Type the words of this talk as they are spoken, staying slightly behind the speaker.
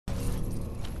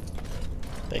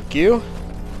Thank you.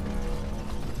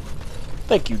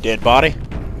 Thank you, dead body.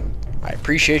 I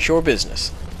appreciate your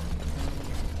business.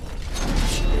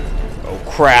 Oh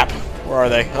crap. Where are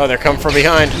they? Oh, they're coming from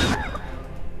behind.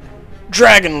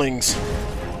 Dragonlings!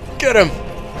 Get him!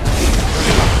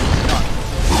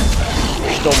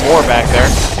 There's still more back there.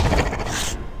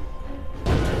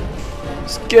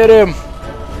 Let's get him!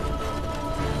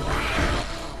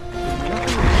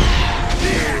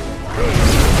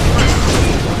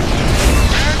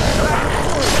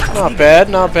 Not bad,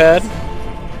 not bad.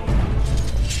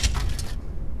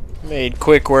 Made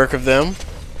quick work of them.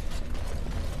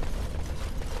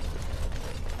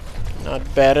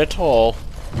 Not bad at all.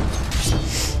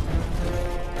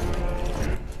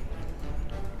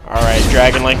 Alright,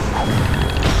 Dragonling.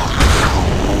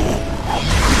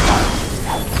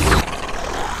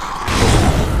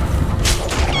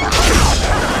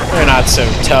 They're not so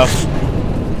tough.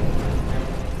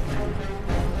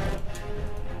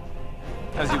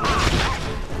 As you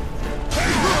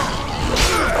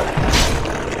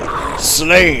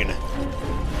Slain!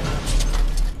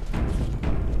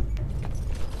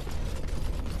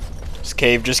 This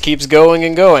cave just keeps going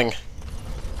and going.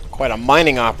 Quite a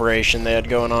mining operation they had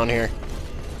going on here.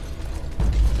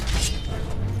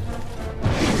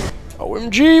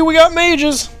 OMG, we got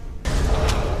mages!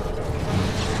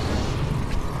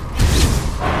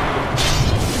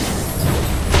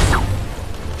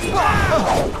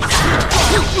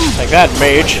 Take that,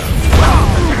 mage.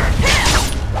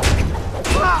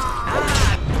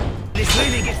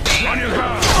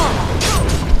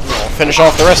 I'll finish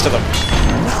off the rest of them.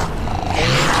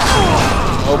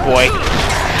 Oh boy.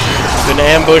 Been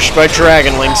ambushed by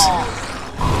dragonlings.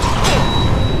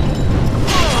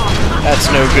 That's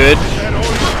no good.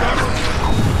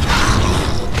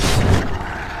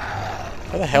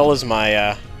 Where the hell is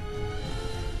my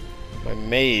my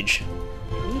mage?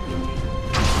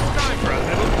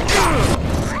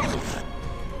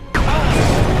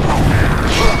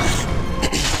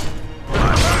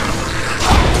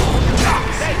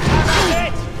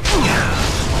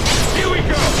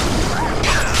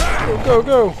 Go,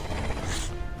 go!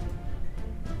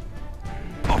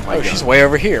 Oh, she's way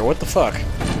over here. What the fuck?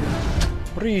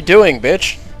 What are you doing,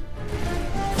 bitch?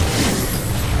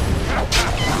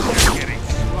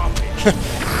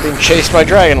 Being chased by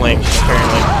dragonlings,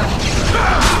 apparently.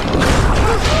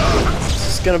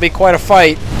 This is gonna be quite a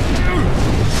fight.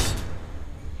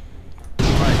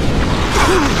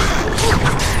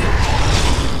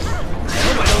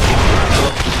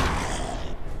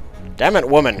 Damn it,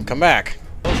 woman, come back.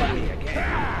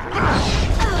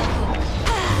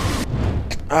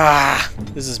 Ah,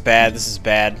 this is bad, this is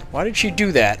bad. Why did she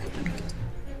do that?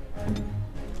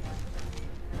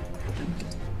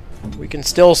 We can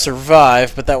still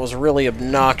survive, but that was really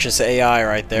obnoxious AI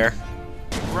right there.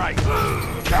 right.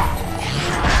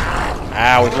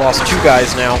 Ah, we've lost 2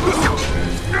 guys now.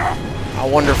 How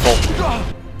wonderful.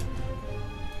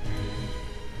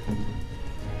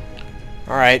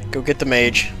 Alright, go get the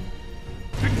mage.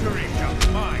 Victory shall be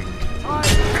mine.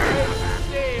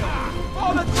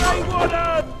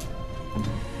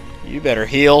 You better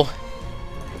heal.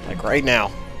 Like right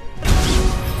now.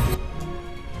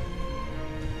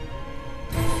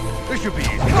 This should be easy.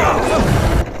 Either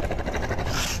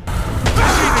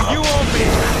you or me.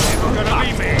 It's gonna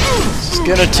be me. It's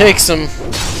gonna take some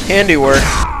handiwork.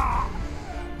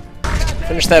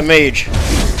 Finish that mage.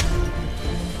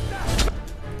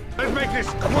 Let's make this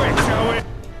quick, shall we?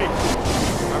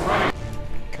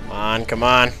 Come on, come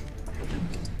on.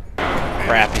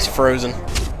 Crap, he's frozen.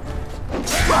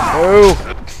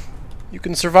 Oh! You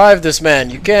can survive this, man.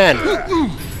 You can.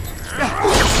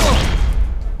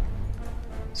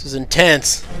 This is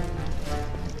intense.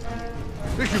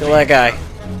 Kill that guy.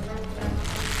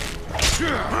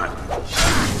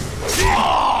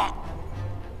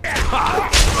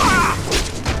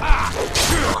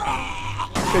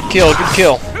 Good kill, good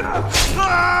kill.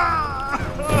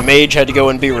 The mage had to go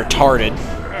and be retarded.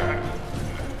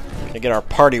 Gonna get our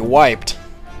party wiped.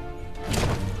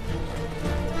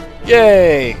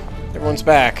 Yay! Everyone's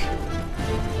back.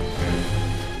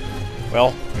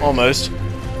 Well, almost.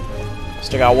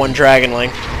 Still got 1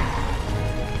 dragonling.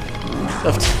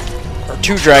 Left, or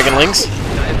 2 dragonlings.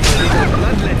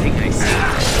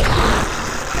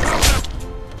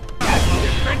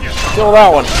 Kill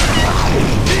that one.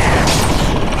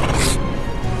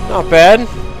 Not bad.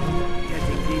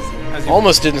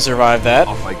 Almost didn't survive that.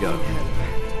 Off I go.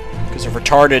 Because of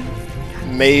retarded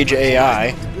mage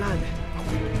AI.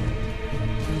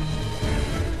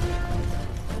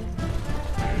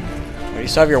 You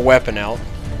still have your weapon out.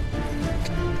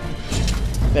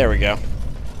 There we go.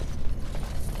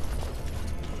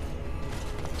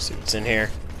 See what's in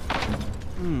here.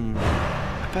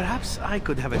 Perhaps I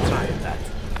could have a try at that.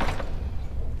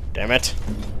 Damn it.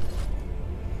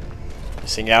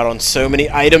 Missing out on so many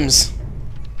items.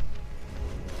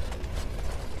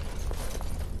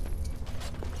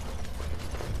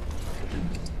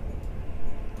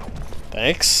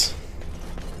 Thanks.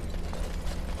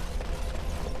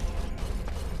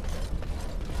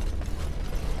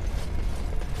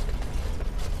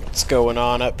 What's going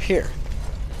on up here?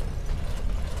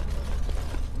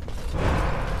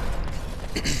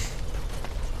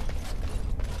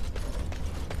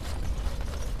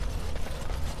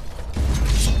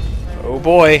 Oh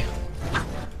boy.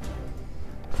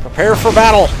 Prepare for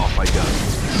battle. Off I go.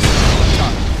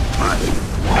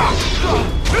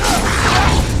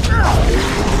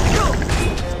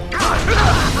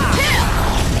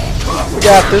 We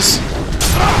got this.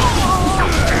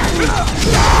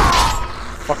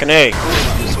 Fucking A.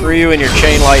 Screw you and your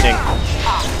chain lightning.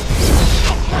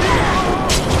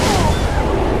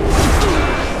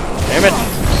 Damn it.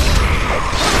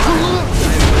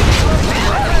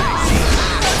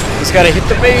 He's gotta hit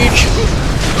the mage.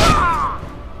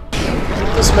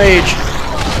 Hit this mage.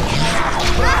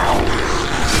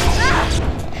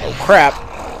 Oh crap.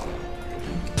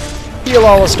 Heal,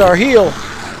 Alistar, heal.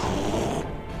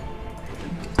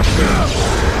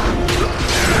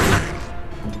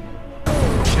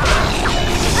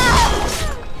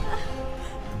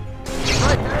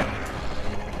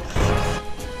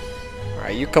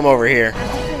 Alright, you come over here.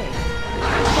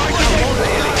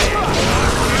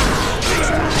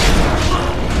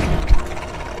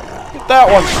 Get that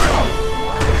one.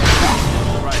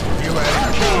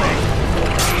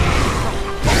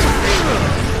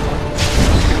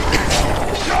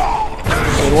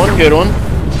 Good one, good one.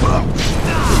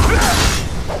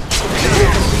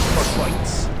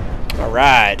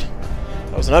 Alright.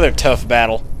 That was another tough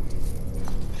battle.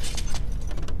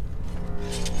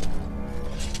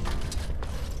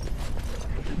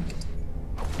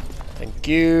 Thank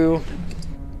you.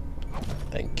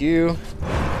 Thank you.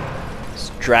 This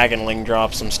Dragonling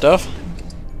dropped some stuff.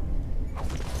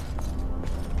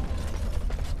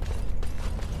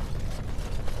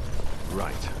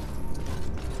 Right.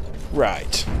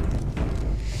 Right.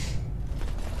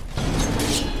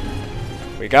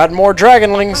 We got more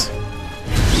Dragonlings.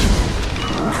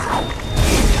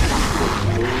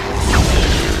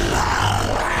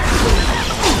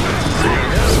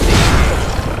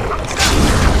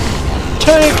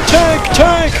 Tank, tank,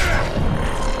 tank!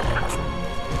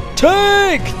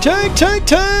 Tank, tank, tank,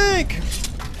 tank!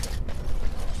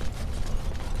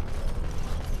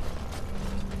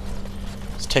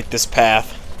 Let's take this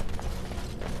path.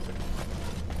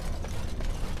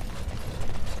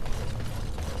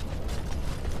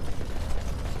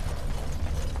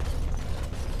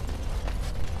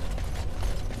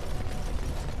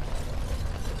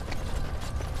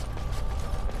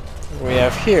 What do we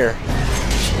have here?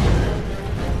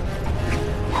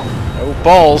 Oh,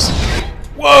 balls.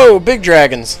 Whoa, big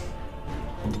dragons.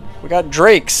 We got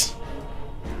drakes.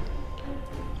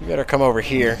 You better come over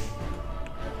here.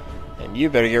 And you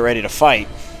better get ready to fight.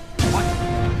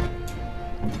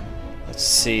 Let's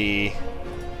see.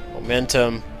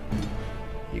 Momentum.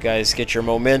 You guys get your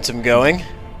momentum going.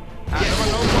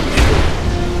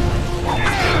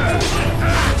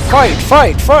 Fight,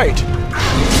 fight, fight!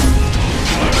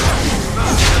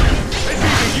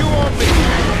 You or me.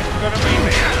 Gonna be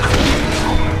me.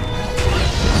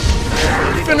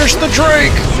 Finish the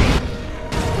Drake!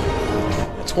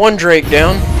 That's one Drake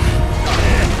down.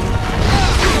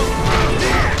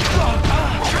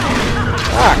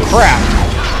 Ah, crap.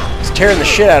 He's tearing the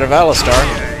shit out of Alistar.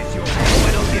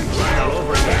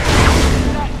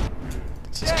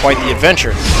 This is quite the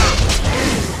adventure.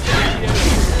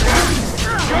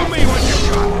 Show me what you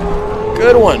got.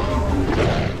 Good one.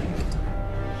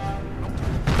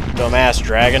 Dumbass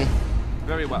dragon.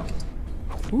 Very well.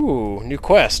 Ooh, new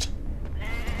quest.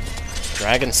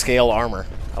 Dragon scale armor.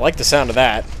 I like the sound of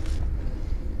that.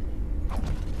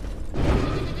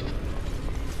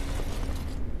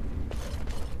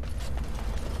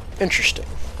 Interesting.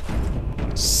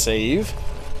 Save.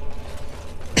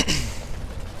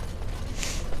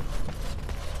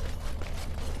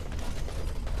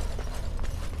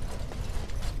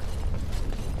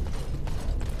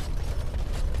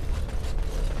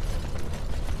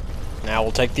 Now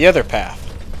we'll take the other path.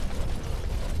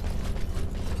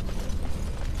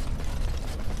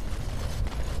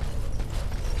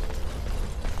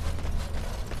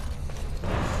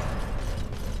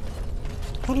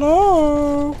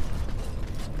 Hello?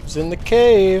 Who's in the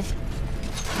cave?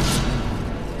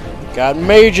 Got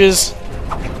mages.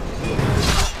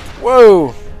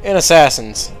 Whoa! and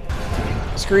assassins.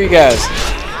 Screw you guys.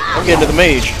 I'm getting to the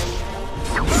mage.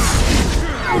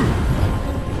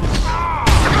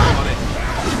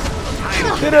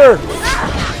 Hit her!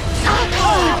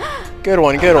 Good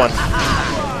one, good one.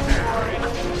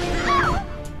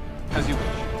 As you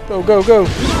wish. Go, go, go.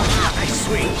 Nice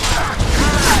swing.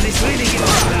 This really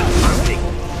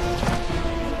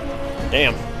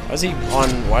Damn.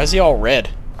 Why is he all red?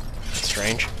 That's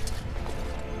strange.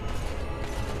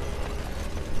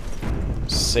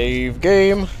 Save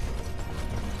game.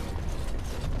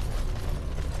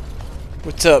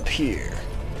 What's up here?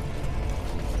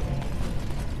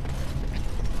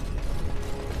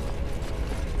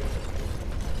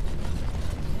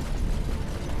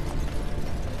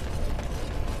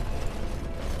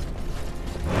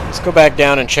 Let's go back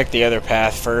down and check the other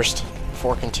path first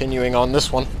before continuing on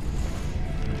this one.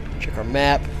 Check our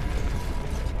map.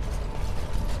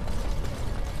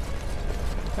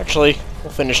 Actually,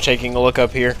 we'll finish taking a look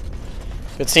up here.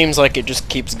 If it seems like it just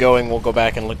keeps going, we'll go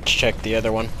back and look, check the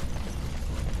other one.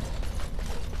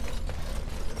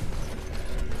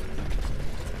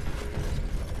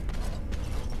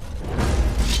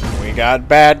 We got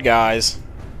bad guys.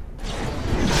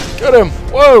 Get him!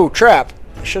 Whoa, trap!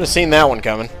 Should have seen that one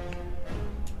coming.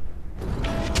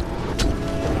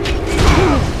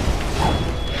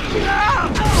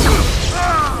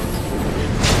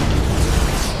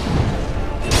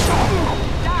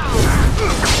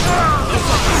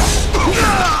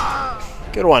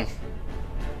 Good one.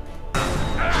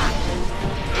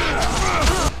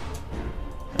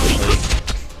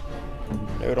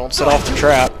 No, don't set off the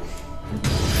trap.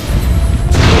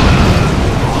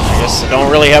 I guess I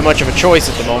don't really have much of a choice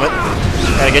at the moment.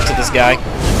 Gotta get to this guy.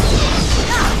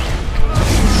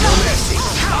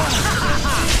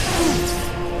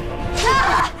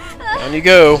 Down you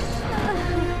go.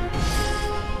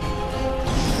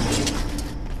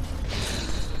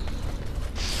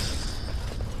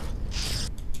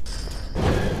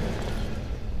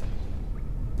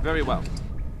 Very well.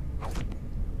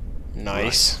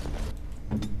 Nice.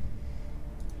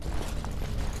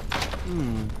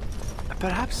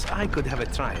 Perhaps I could have a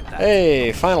try at that.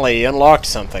 Hey, finally unlocked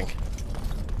something.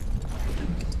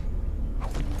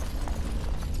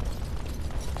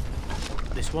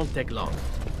 This won't take long.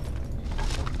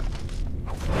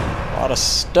 A lot of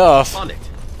stuff. On it.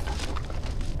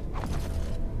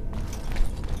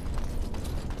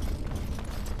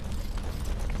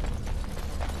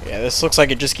 Yeah, this looks like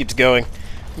it just keeps going.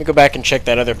 Let me go back and check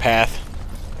that other path.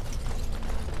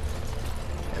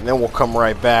 And then we'll come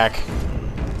right back.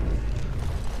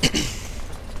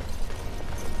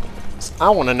 I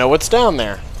want to know what's down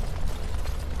there.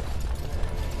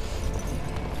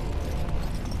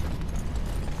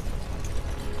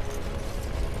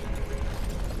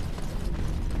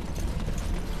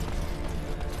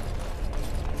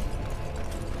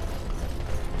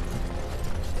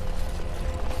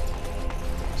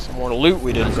 Some more loot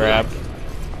we didn't grab.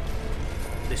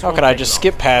 How could I just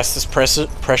skip past this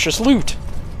precious loot?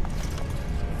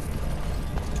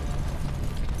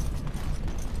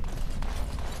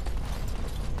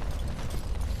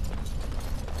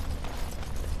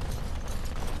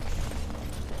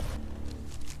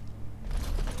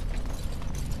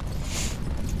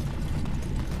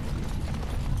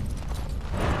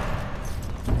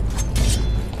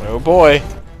 Oh boy.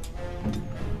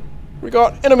 We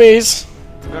got enemies!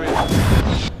 Very well.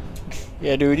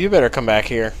 Yeah, dude, you better come back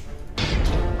here.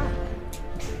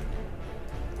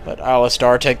 Let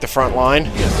Alistar take the front line.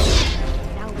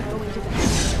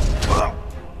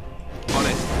 On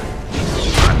it.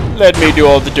 Let me do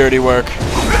all the dirty work.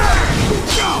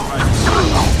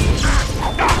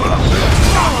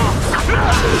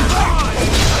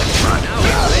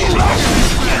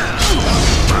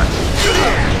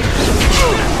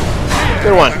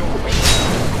 Good one.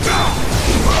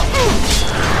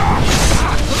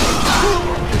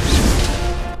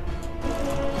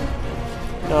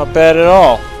 Not bad at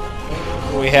all.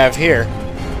 What do we have here?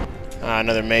 Ah,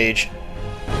 another mage.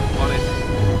 On it.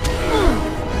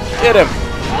 Get him!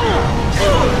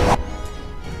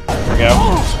 There we go.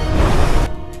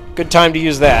 Good time to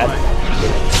use that.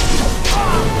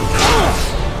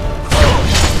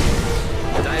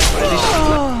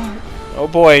 Oh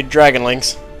boy,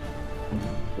 dragonlings.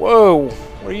 Whoa!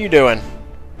 What are you doing?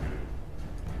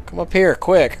 Come up here,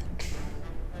 quick.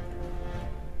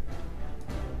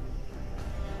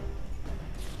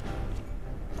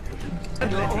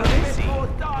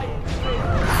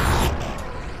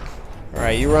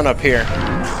 Alright, you run up here.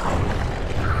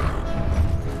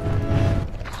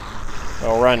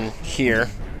 I'll run here.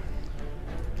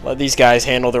 Let these guys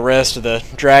handle the rest of the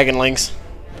dragonlings.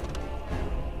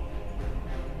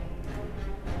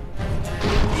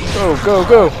 Go, go,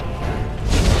 go!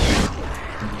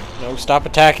 No, stop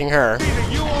attacking her.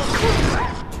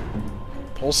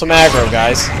 Pull some aggro,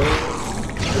 guys.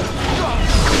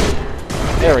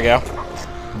 There we go.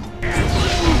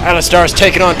 Alistar's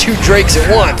taking on 2 Drakes at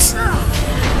once.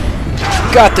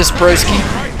 Got this, broski.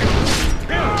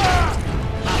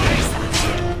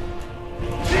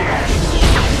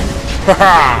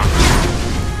 Haha!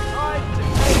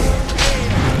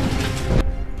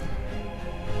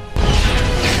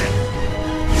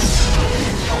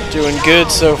 Doing good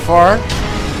so far.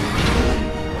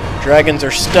 Dragons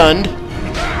are stunned.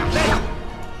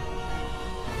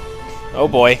 Oh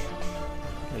boy.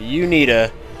 You need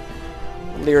a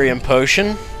lyrium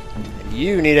potion. And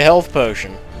you need a health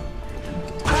potion.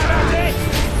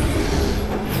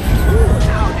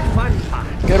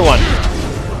 Good one.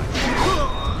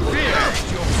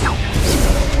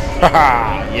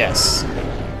 Haha, yes.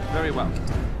 Very well.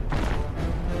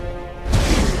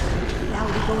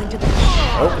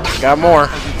 Oh, got more.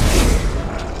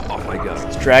 Off I go.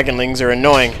 These dragonlings are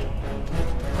annoying.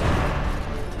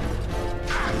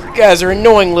 You guys are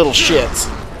annoying little shits.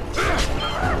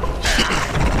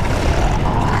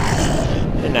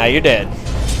 And now you're dead.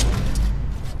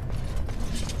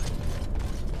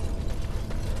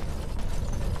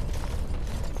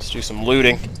 Let's do some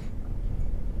looting.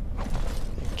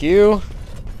 Thank you.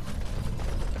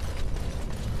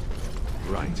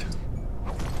 Right.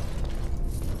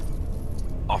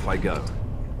 Off I go.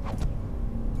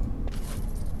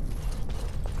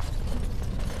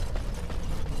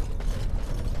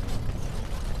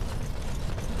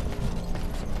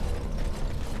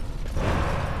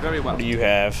 Very well. What do you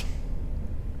have?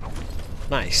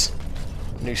 Nice.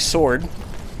 New sword.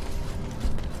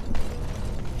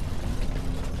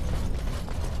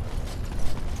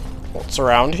 What's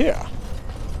around here?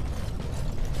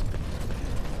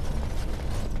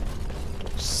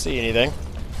 Don't see anything.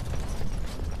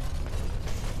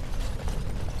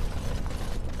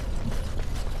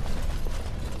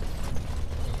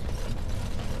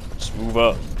 Let's move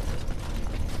up.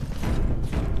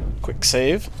 Quick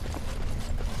save.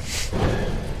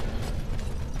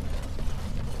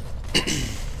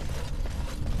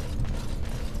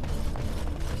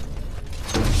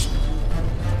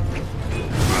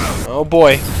 Oh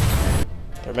boy.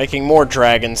 They're making more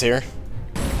dragons here.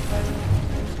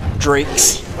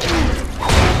 Drakes.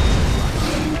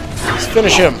 Let's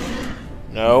finish him.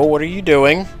 No, what are you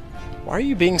doing? Why are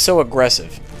you being so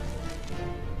aggressive?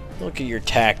 Look at your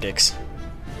tactics.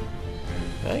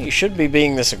 Well, you shouldn't be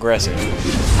being this aggressive. I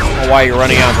don't know why you're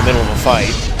running out in the middle of a fight.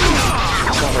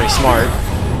 It's not very smart.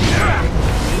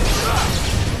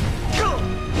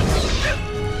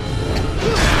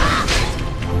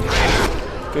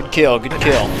 Good kill, good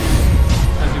kill.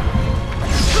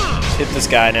 Let's hit this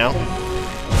guy now.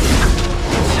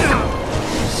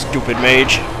 Stupid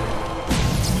mage.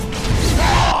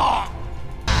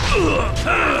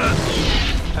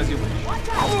 As you wish.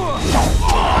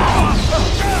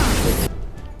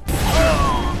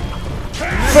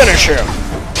 Finish him!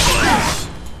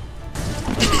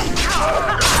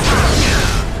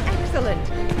 Excellent.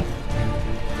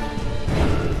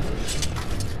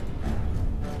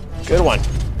 Good one.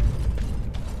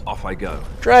 Off I go.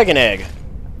 Dragon egg.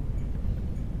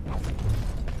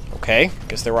 Okay,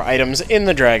 guess there were items in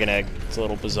the dragon egg. It's a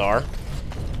little bizarre.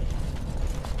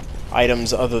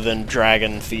 Items other than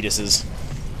dragon fetuses.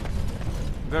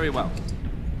 Very well.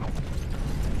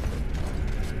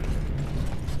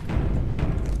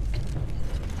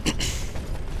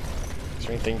 Is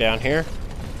there anything down here?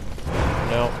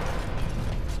 No.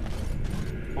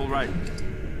 All right.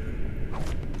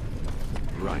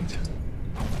 Right.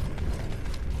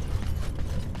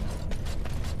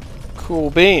 Cool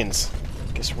beans.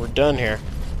 Guess we're done here.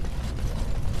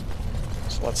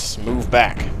 So let's move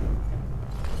back.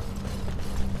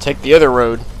 Take the other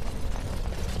road.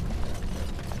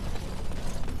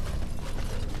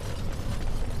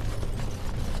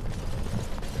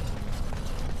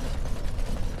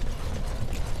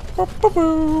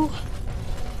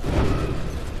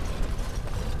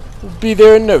 We'll be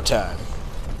there in no time.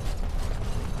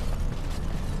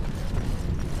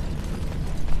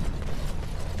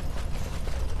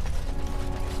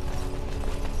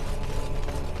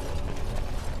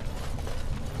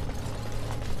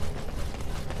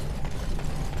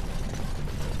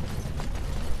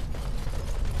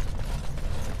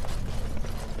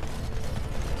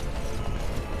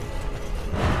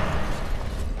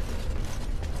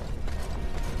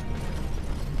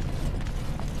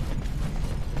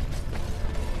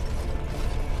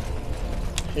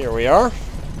 Here we are.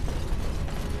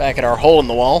 Back at our hole in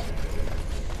the wall.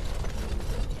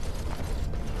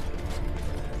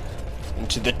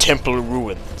 to the temple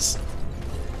ruins.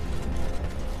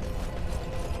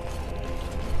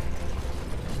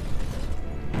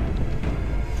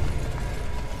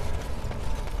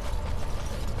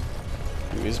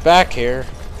 Who's back here?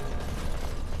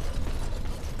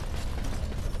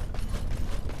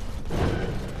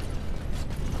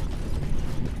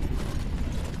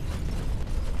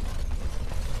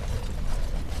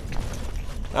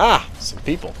 Ah, some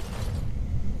people.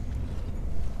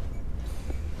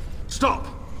 Stop!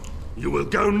 You will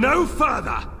go no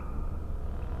further!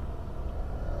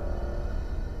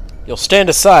 You'll stand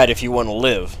aside if you want to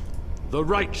live. The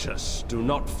righteous do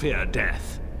not fear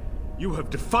death. You have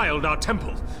defiled our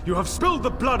temple. You have spilled the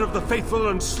blood of the faithful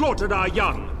and slaughtered our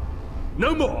young.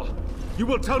 No more! You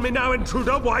will tell me now,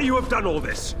 intruder, why you have done all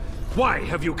this. Why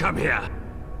have you come here?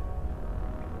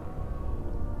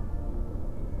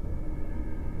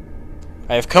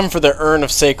 I have come for the urn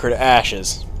of sacred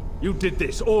ashes. You did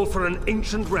this all for an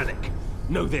ancient relic.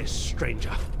 Know this,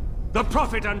 stranger. The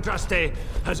prophet Andraste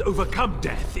has overcome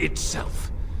death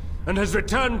itself, and has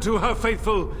returned to her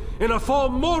faithful in a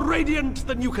form more radiant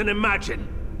than you can imagine.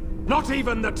 Not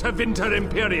even the Tevinter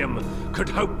Imperium could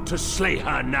hope to slay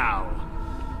her now.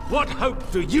 What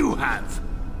hope do you have?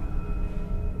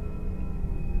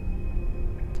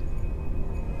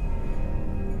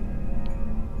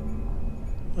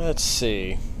 Let's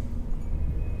see.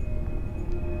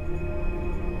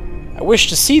 I wish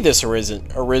to see this arisen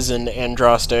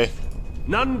Andraste.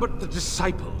 None but the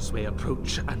disciples may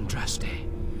approach Andraste.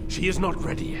 She is not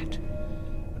ready yet.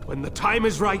 But when the time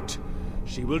is right,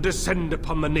 she will descend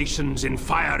upon the nations in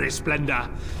fiery splendor,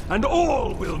 and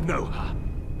all will know her.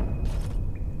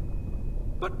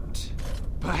 But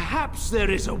perhaps there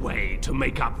is a way to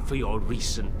make up for your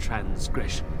recent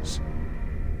transgressions.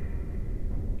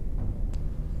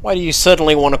 Why do you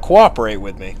suddenly want to cooperate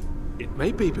with me? It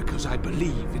may be because I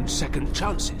believe in second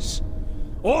chances.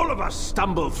 All of us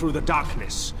stumble through the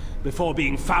darkness before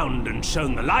being found and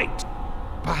shown the light.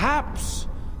 Perhaps,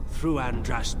 through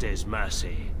Andraste's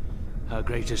mercy, her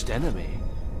greatest enemy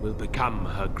will become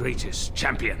her greatest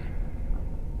champion.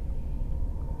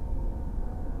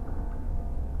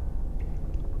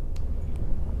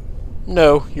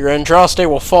 No, your Andraste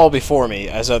will fall before me,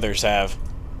 as others have.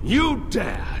 You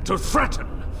dare to threaten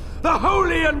the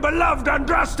holy and beloved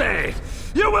Andraste!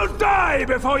 You will die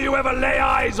before you ever lay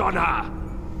eyes on her!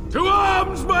 To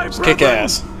arms, my brethren! Kick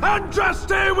ass.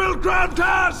 Andraste will grant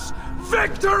us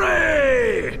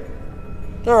victory!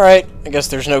 Alright, I guess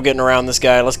there's no getting around this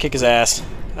guy. Let's kick his ass.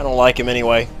 I don't like him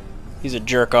anyway. He's a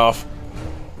jerk-off.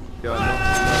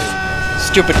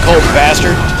 Stupid cult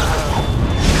bastard.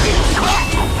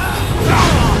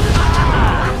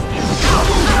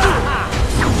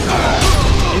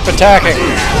 Keep attacking.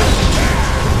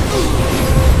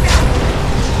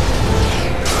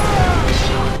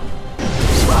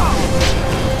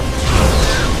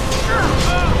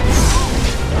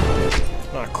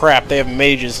 Oh crap, they have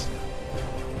mages.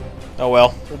 Oh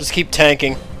well, we'll just keep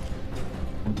tanking.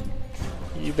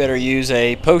 You better use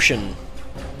a potion.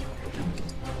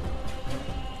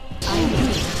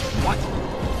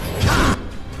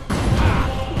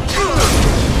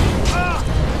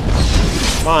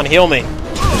 Come on, heal me.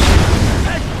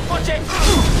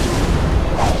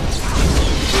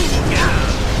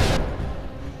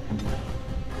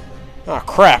 Oh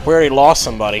crap, we already lost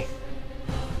somebody.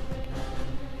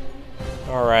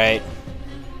 Alright.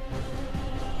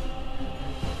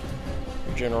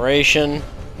 Regeneration.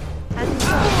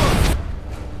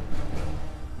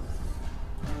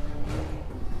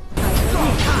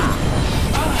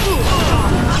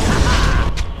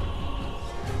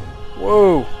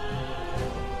 Whoa.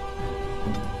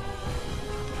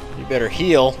 You better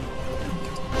heal.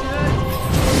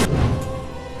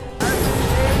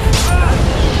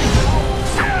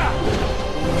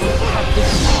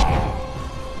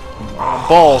 Oh,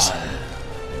 balls.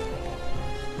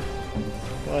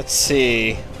 Let's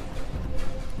see.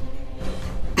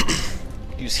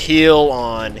 Use heal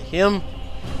on him.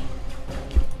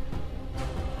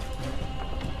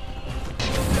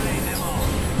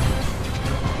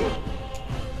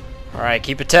 Alright,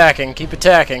 keep attacking, keep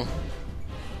attacking.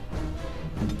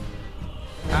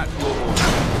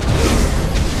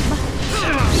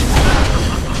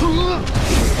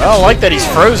 Well, I like that he's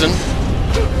frozen.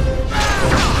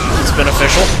 It's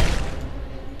beneficial.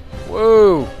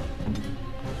 Whoa!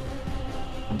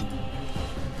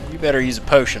 You better use a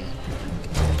potion.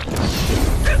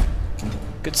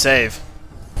 Good save.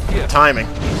 Good timing.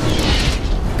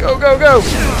 Go, go, go!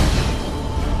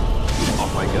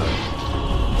 Off I go.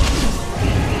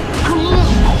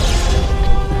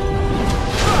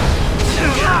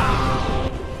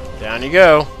 Down you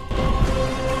go.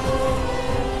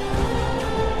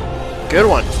 Good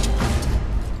one.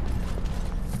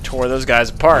 Tore those guys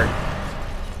apart.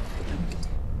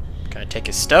 Can I take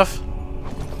his stuff?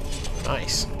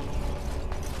 Nice.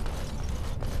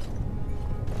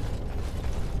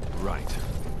 Right.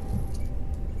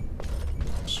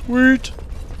 Sweet.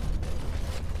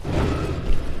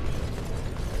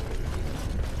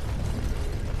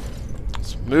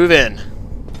 Let's move in.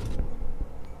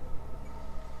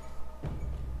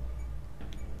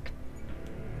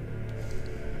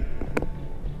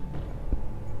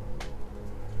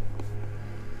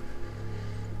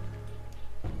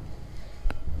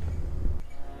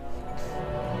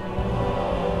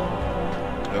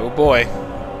 Oh boy.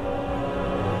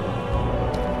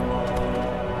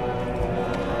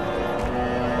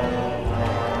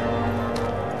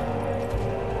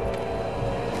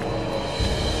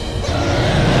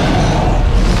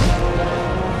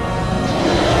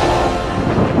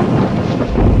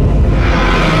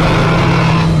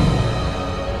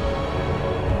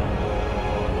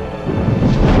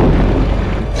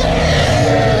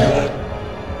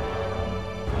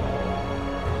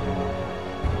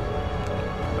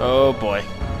 Oh boy.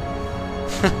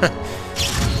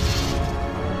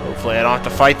 Hopefully I don't have to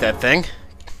fight that thing.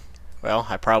 Well,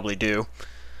 I probably do.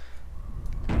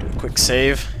 Do a quick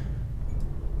save.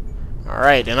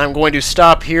 Alright, and I'm going to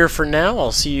stop here for now.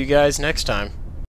 I'll see you guys next time.